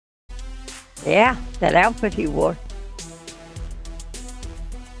Yeah, that outfit he wore.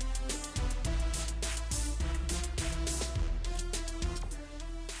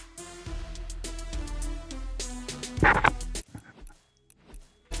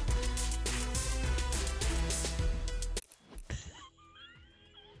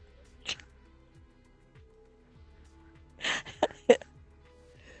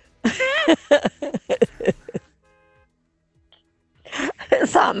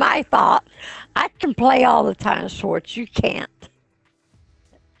 It's not my fault. I can play all the time, Schwartz. You can't.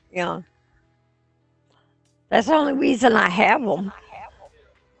 You know, that's the only reason I have them.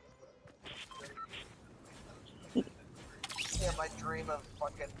 Yeah, my dream of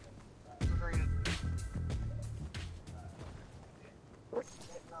fucking hitting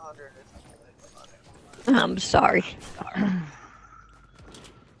 100 is I'm sorry.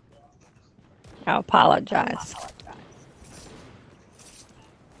 I apologize.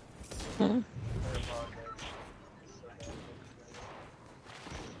 Hmm.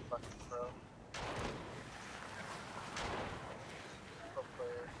 fucking pro. Pro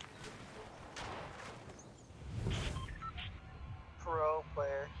player. Pro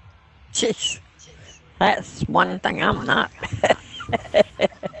player. Jeez, that's one thing I'm not.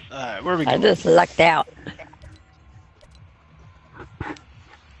 Alright, where are we I going? just lucked out.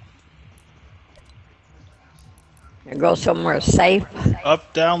 You go somewhere safe.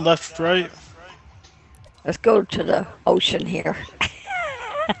 Up, down, left, right. Let's go to the ocean here.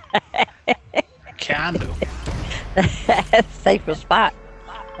 Can do. Safest spot.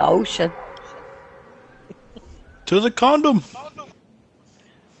 The ocean. To the condom.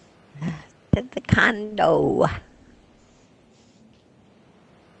 To the condo.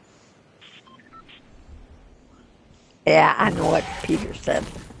 Yeah, I know what Peter said.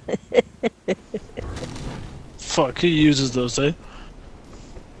 Fuck, he uses those, eh?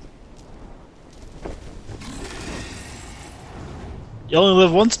 You only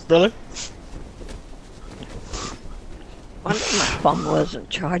live once, brother. Wonder my phone was in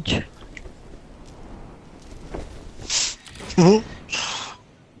charge. Ain't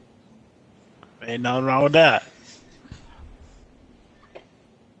nothing wrong with that.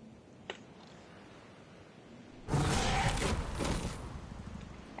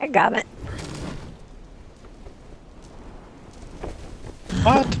 I got it.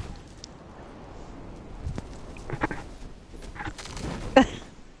 What?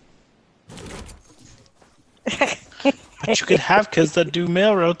 But you could have kids that do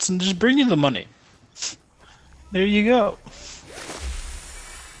mail routes and just bring you the money. There you go.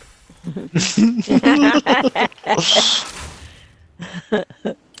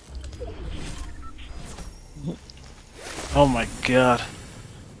 Oh my god.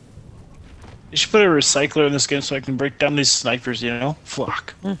 You should put a recycler in this game so I can break down these snipers, you know?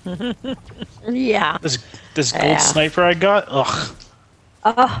 Fuck. Yeah. This gold Yeah. sniper I got? Ugh.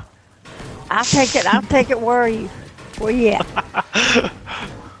 Oh, I'll take it. I'll take it. Where are you? Where you at?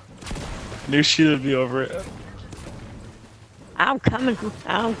 Knew she'd be over it. I'm coming.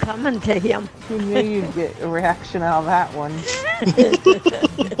 I'm coming to him. You knew you'd get a reaction out of that one.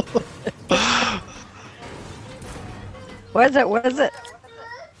 Where's it? Where's it?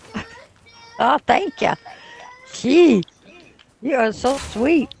 Oh, thank you. Gee, you are so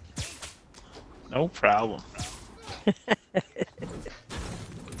sweet. No problem.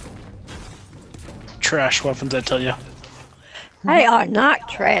 Trash weapons, I tell you. They are not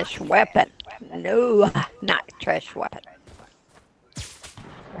trash weapon. No, not trash weapon.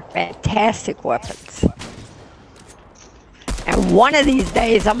 They're fantastic weapons. And one of these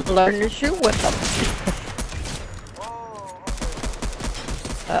days, I'm gonna learn to shoot with them.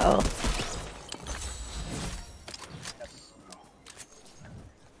 Uh-oh.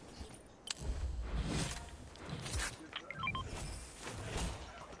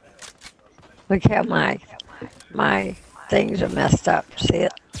 Look how my things are messed up. See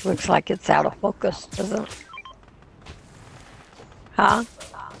it? Looks like it's out of focus, doesn't it? Huh?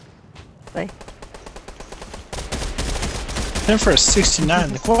 See? And for a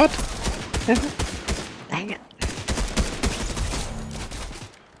 69, like what? Dang it.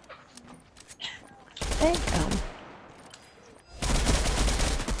 There you go.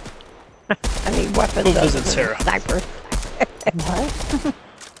 I need weapons. Who other visit than Sarah? Sniper. What?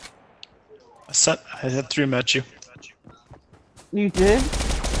 I had 3 at you. You did?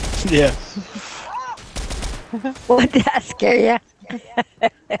 Yeah. What, did I scare you?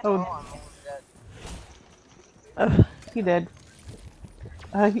 Oh, Oh, he did.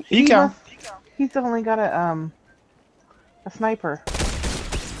 He can. He's only got a sniper.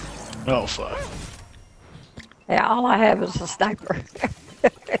 Oh fuck. yeah, all I have is a sniper.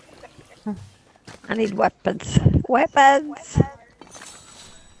 I need weapons. Weapons!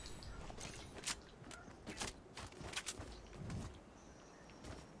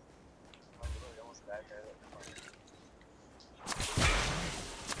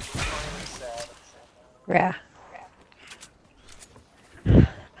 Yeah.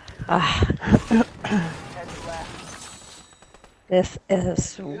 This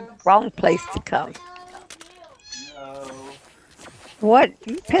is the wrong place to come. What?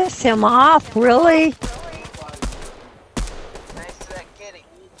 You pissed him off, really? Nice to that kitty.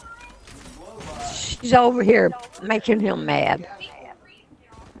 She's over here making him mad.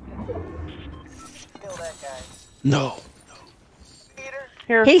 Kill that guy. No. Peter.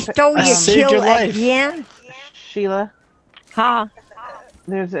 Here, He stole I your saved kill your life. again? Sheila, Huh?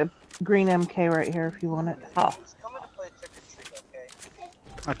 there's a green MK right here if you want it. Oh. He's coming to play trick or treat, okay?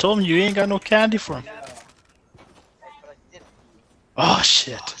 I told him you ain't got no candy for him. Hey, but I didn't. Oh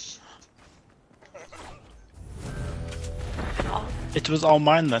shit. It was all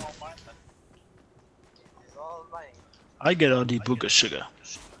mine then. It's all mine. I get all the booga sugar.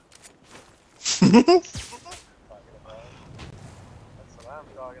 Talking about. That's what I'm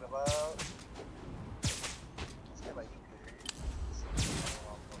talking about. Let's get my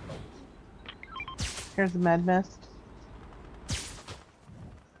Here's the med mist.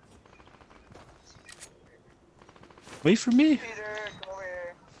 Wait for me. Peter, come over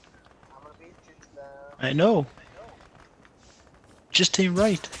here. I'm gonna beat you down. I know. Just ain't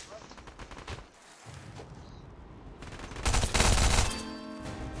right.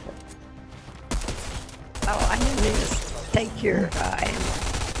 Oh, I didn't mean to take your ammo.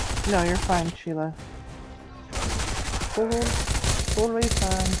 No, you're fine, Sheila. Totally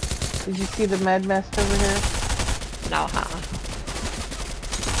fine. Did you see the med mist over here? No, huh?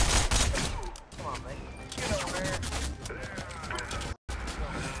 Come on, mate. Get over here.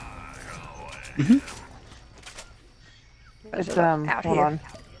 Is It's it out hold here? on.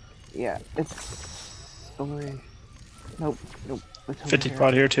 Yeah, it's over here. Nope. It's over 50 here.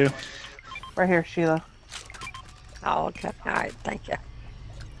 pot here too. Right here, Sheila. Oh, okay. All right, thank you.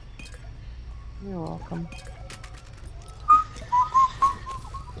 You're welcome.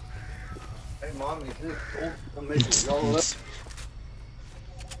 Hey, Mom, is this old? I'm making y'all up.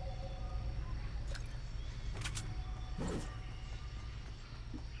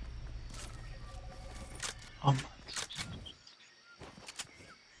 Um,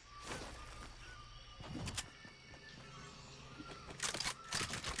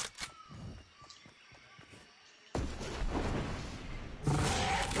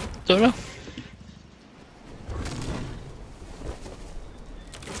 don't know.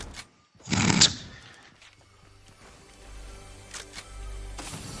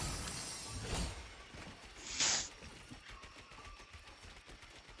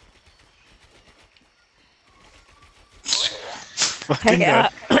 Fucking Hey,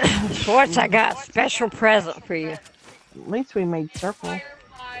 God. Schwartz, I got a special present for you. At least we made circle.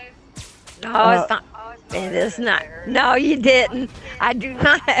 No, it's not. It is not. No, you didn't. I do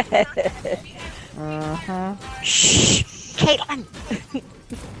not. Shh, Caitlin.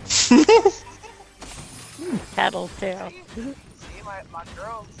 Tattletale. See, my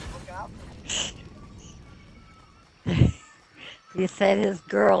girl's looking out for me. You said his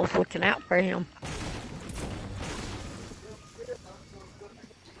girl's looking out for him.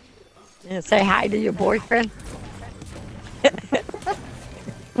 And say hi to your boyfriend.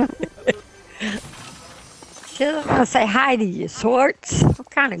 She doesn't want to say hi to you, Schwartz. What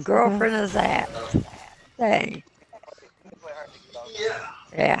kind of girlfriend is that? Dang.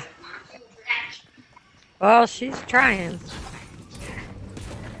 Yeah. Well, she's trying.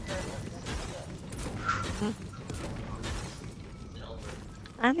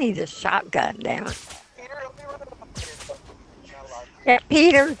 I need a shotgun, damn it. Peter, help me run up here. Not allowed. Yeah,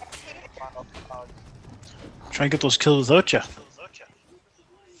 Peter. Try and get those kills without you.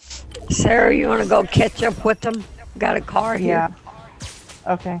 Sarah, you want to go catch up with them? Got a car here.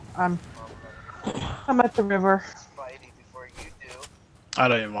 Yeah. Okay, I'm at the river. Spidey before you do. I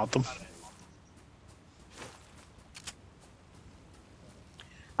don't even want them.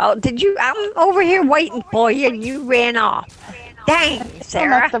 Oh, did you? I'm over here waiting for you, and you ran off. Dang, I'm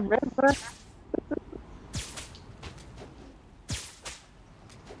Sarah. at the river.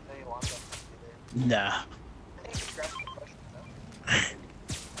 No, you want them. Nah. Hey, grab some questions,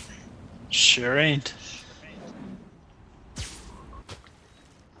 Sure ain't.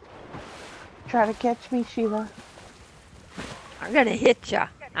 Try to catch me, Sheila. I'm gonna hit ya.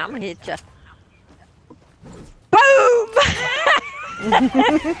 I'm gonna hit ya. Boom! huh? You ready?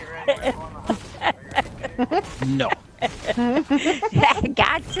 We're going on. No.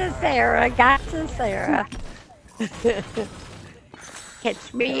 Gotcha, Sarah. Gotcha, Sarah.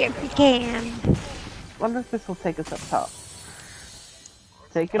 Catch me if you can. Wonder if this will take us up top.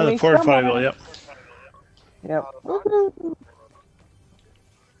 Taking Oh, the me porta potty somewhere. will, yep. Yep. Woohoo.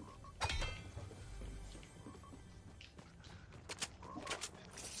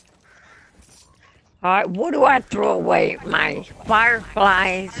 All right, what do I throw away? My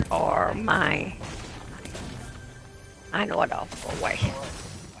fireflies or my... I know what I'll throw away.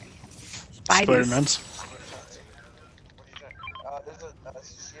 Spideys. Spider-Man's. What do you think? There's a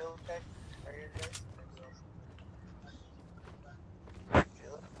shield tank right here, guys.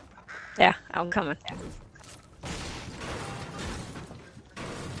 Feel it? Yeah, I'm coming.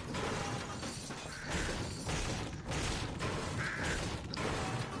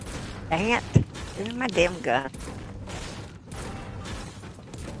 Dang it. Give me my damn gun.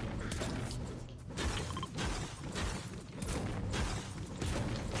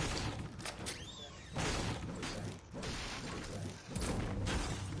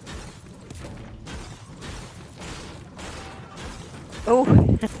 Oh.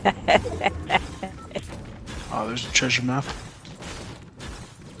 Oh, there's a treasure map.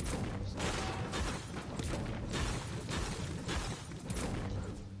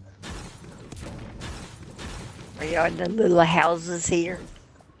 Are you in the little houses here?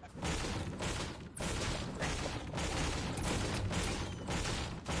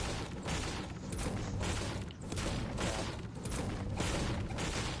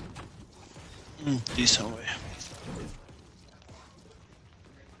 Decent way.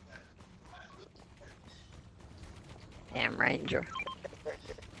 Damn ranger.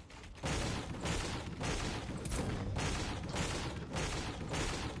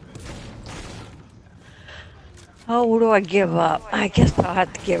 Oh, what do I give up? I guess I'll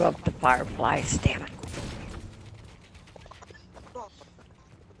have to give up the fireflies, damn it.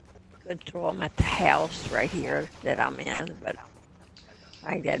 Could throw them at the house right here that I'm in, but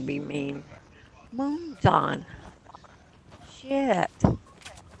I think that'd be mean. Moon's on. Shit.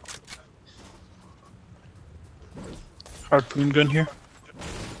 Harpoon gun here.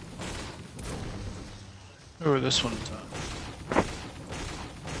 Oh, this one's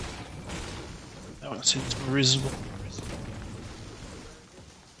that one seems more reasonable.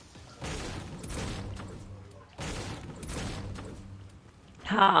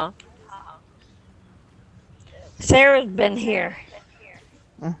 Huh? Sarah's been here.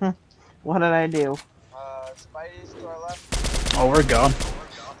 Mhm. What did I do? Spidey's to our left. Oh, we're gone.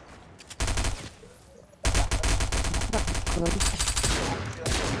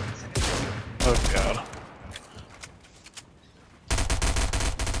 Oh god.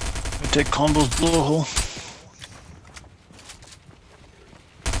 I take Combo's blowhole.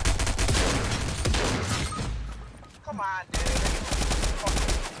 Come on, dude.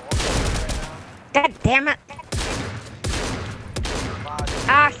 God damn it.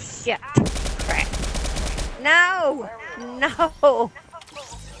 Ah, shit. Crap. No! No!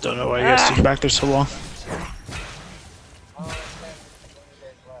 Don't know why you guys stayed back there so long.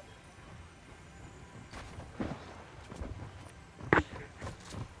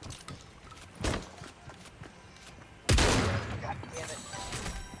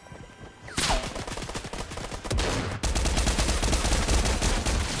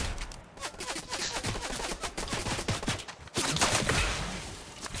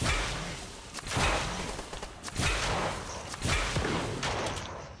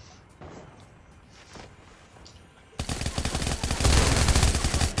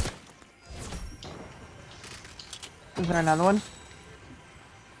 Is there another one?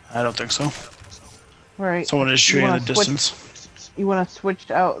 I don't think so. Right. Someone is shooting in the switch- distance. You want to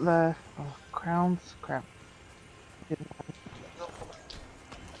switch out the crowns? Crap. Yeah.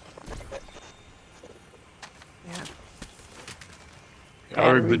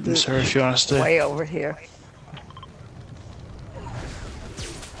 I'll reboot this here if you want to stay. Way over here.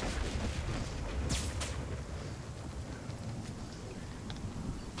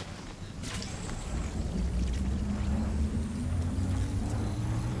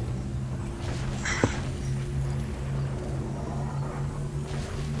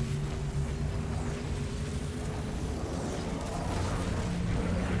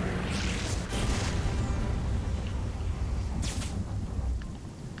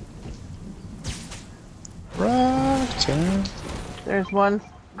 Right. There's one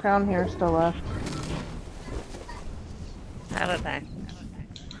crown here still left. How did I?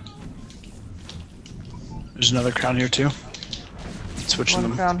 There's another crown here too. Switching One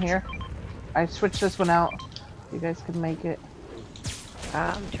them. crown here. I switched this one out. You guys can make it.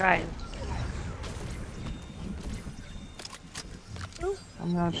 I'm trying.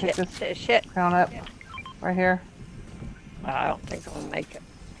 I'm gonna pick this Shit. crown up. Right here. I don't think I'm gonna make it.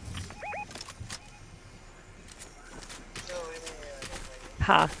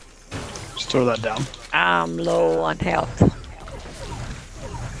 Huh. Just throw that down. I'm low on health.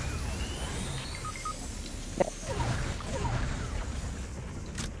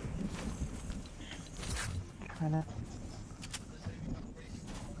 Trying to.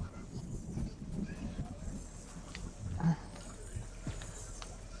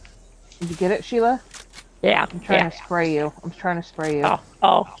 Did you get it, Sheila? Yeah. I'm trying to spray you. I'm trying to spray you.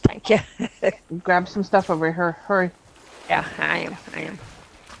 Oh, thank you. Grab some stuff over here. Hurry. Yeah, I am.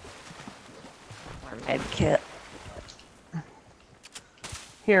 Our med kit.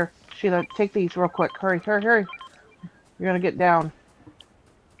 Here, Sheila, take these real quick. Hurry. You're gonna get down.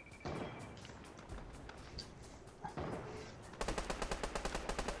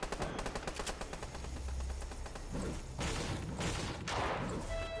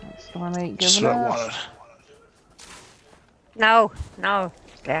 Storm ain't Just giving what I up. wanted. No.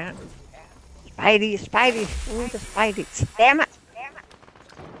 Damn. Spidey. Ooh, the Spideys. Damn it.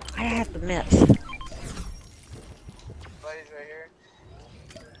 I have to miss. Buddy's right here.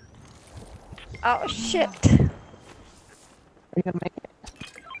 Oh, shit. Are you gonna make it?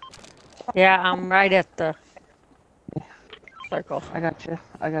 Yeah, I'm right at the circle. I got you.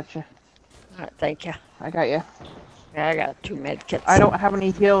 All right, thank you. I got you. Yeah, I got 2 med kits. I don't have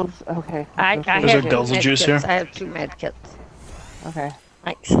any heals. Okay. I There's have a 2 devil med juice kits. here. I have 2 med kits. Okay.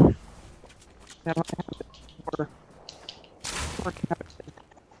 Thanks.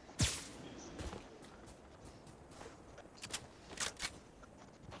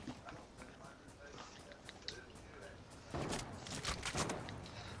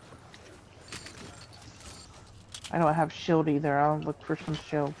 I don't have shield either. I'll look for some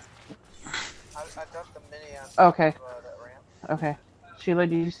shield. I dropped the mini on Okay. that ramp. Okay. Sheila,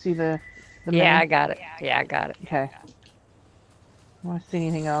 do you see the Yeah, mini? I got it. Okay. If I want to see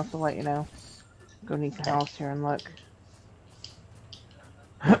anything else, I'll let you know. Go neath the house here and look.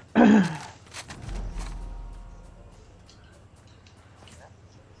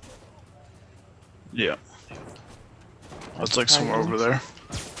 Yeah. Looks like somewhere over there.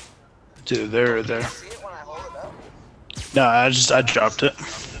 It's either there or there. See it when I hold it up? No, I dropped it.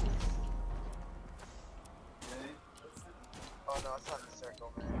 Oh no, it's not the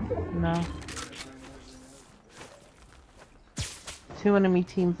circle, man. No. 2 enemy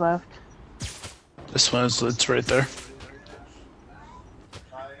teams left. This one is, it's right there.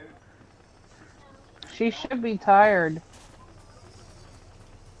 She should be tired.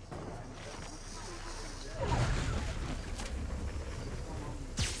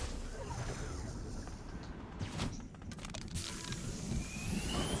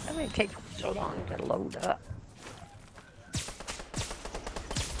 That may take so long to load up.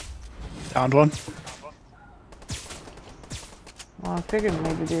 Found one. Well, I figured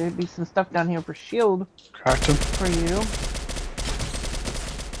maybe there'd be some stuff down here for shield Cracked him. for you.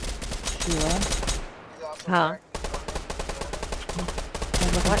 Sheila. He's also Huh?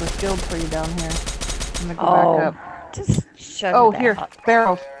 I'm looking for shield for you down here. I'm gonna go Oh, back up. just shut Oh, it here. out.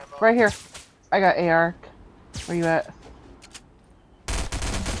 Barrels. Right here. I got AR. Where you at?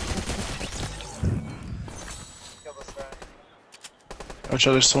 kill this guy. Watch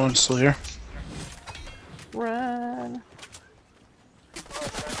out, there's someone still here. Run. Oh,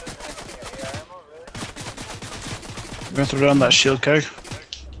 it's right there. I can get AR ammo, really? I'm gonna throw down that shield keg.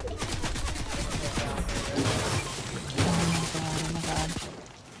 Oh my god.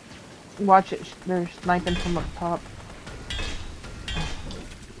 Watch it. They're sniping from up top.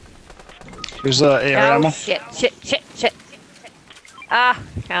 There's AR Oh, ammo. shit. Ah,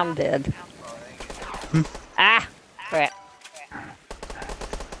 I'm dead. Ah, crap.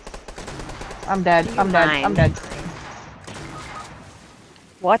 I'm dead. I'm Mine. dead.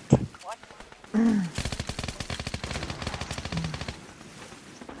 What?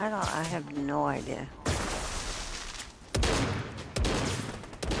 I have no idea.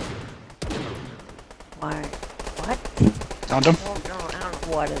 Why? What? Found him. I don't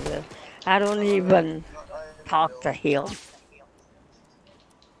know what it is. I don't even talk to him.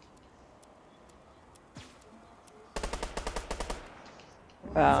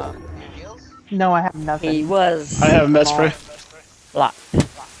 Heals? No, I have nothing. He was I have med spray. locked.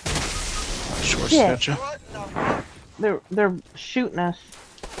 Schwartz Yeah. gotcha. What? No. They're shooting us.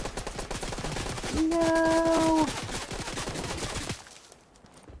 No.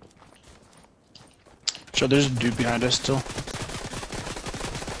 So there's a dude behind us still.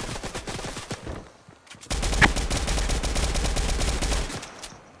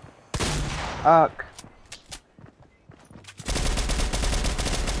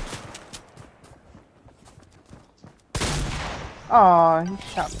 Aw, he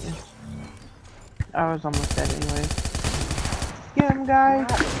shot me. I was almost dead anyways. Get him, guys.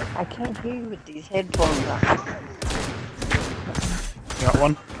 I can't hear you with these headphones on. Got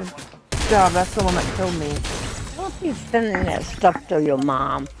one. Good job, that's the one that killed me. Don't be sending that stuff to your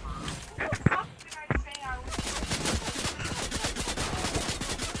mom.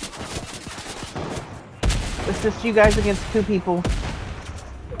 It's just you guys against 2 people.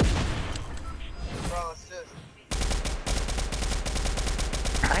 Bro, assist.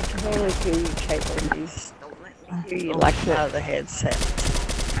 I can barely hear you, Caitlin. These don't let me hear you like out of the headset.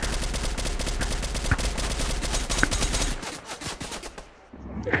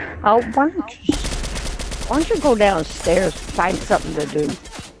 Oh, why don't you go downstairs, find something to do? The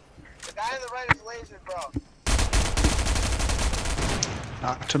guy on the right is laser, bro.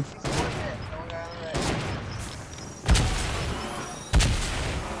 Knocked him. There's one guy on the right.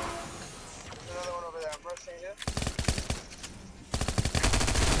 There's another one over there. I'm rushing you.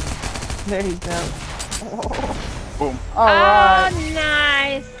 There you go. Boom. Alright. Oh,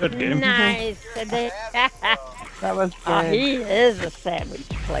 nice. Good game. Nice. That was Oh, good. he is a savage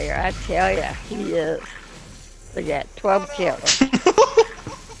player, I tell ya, he is. Look at 12 kills.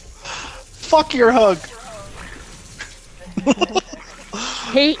 Fuck your hug.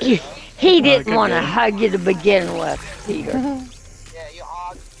 He didn't good want to game. hug you to begin with, Peter. Yeah, you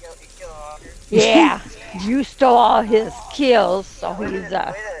hog. You kill a hogger. Yeah, you stole all his kills, so he's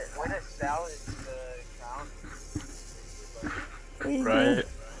Way to salvage the crown. Right.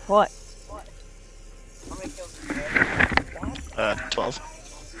 What? How many kills did you 12.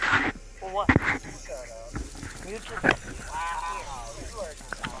 For what? Shut up. You just... Wow. You are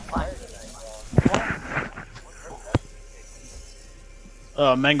just on fire tonight,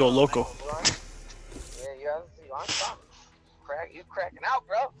 bro. Mango Loco. Yeah, you on something. You cracking out,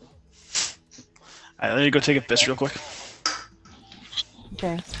 bro. Alright, let me go take a piss real quick.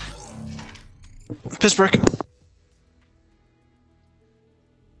 Okay. Piss break.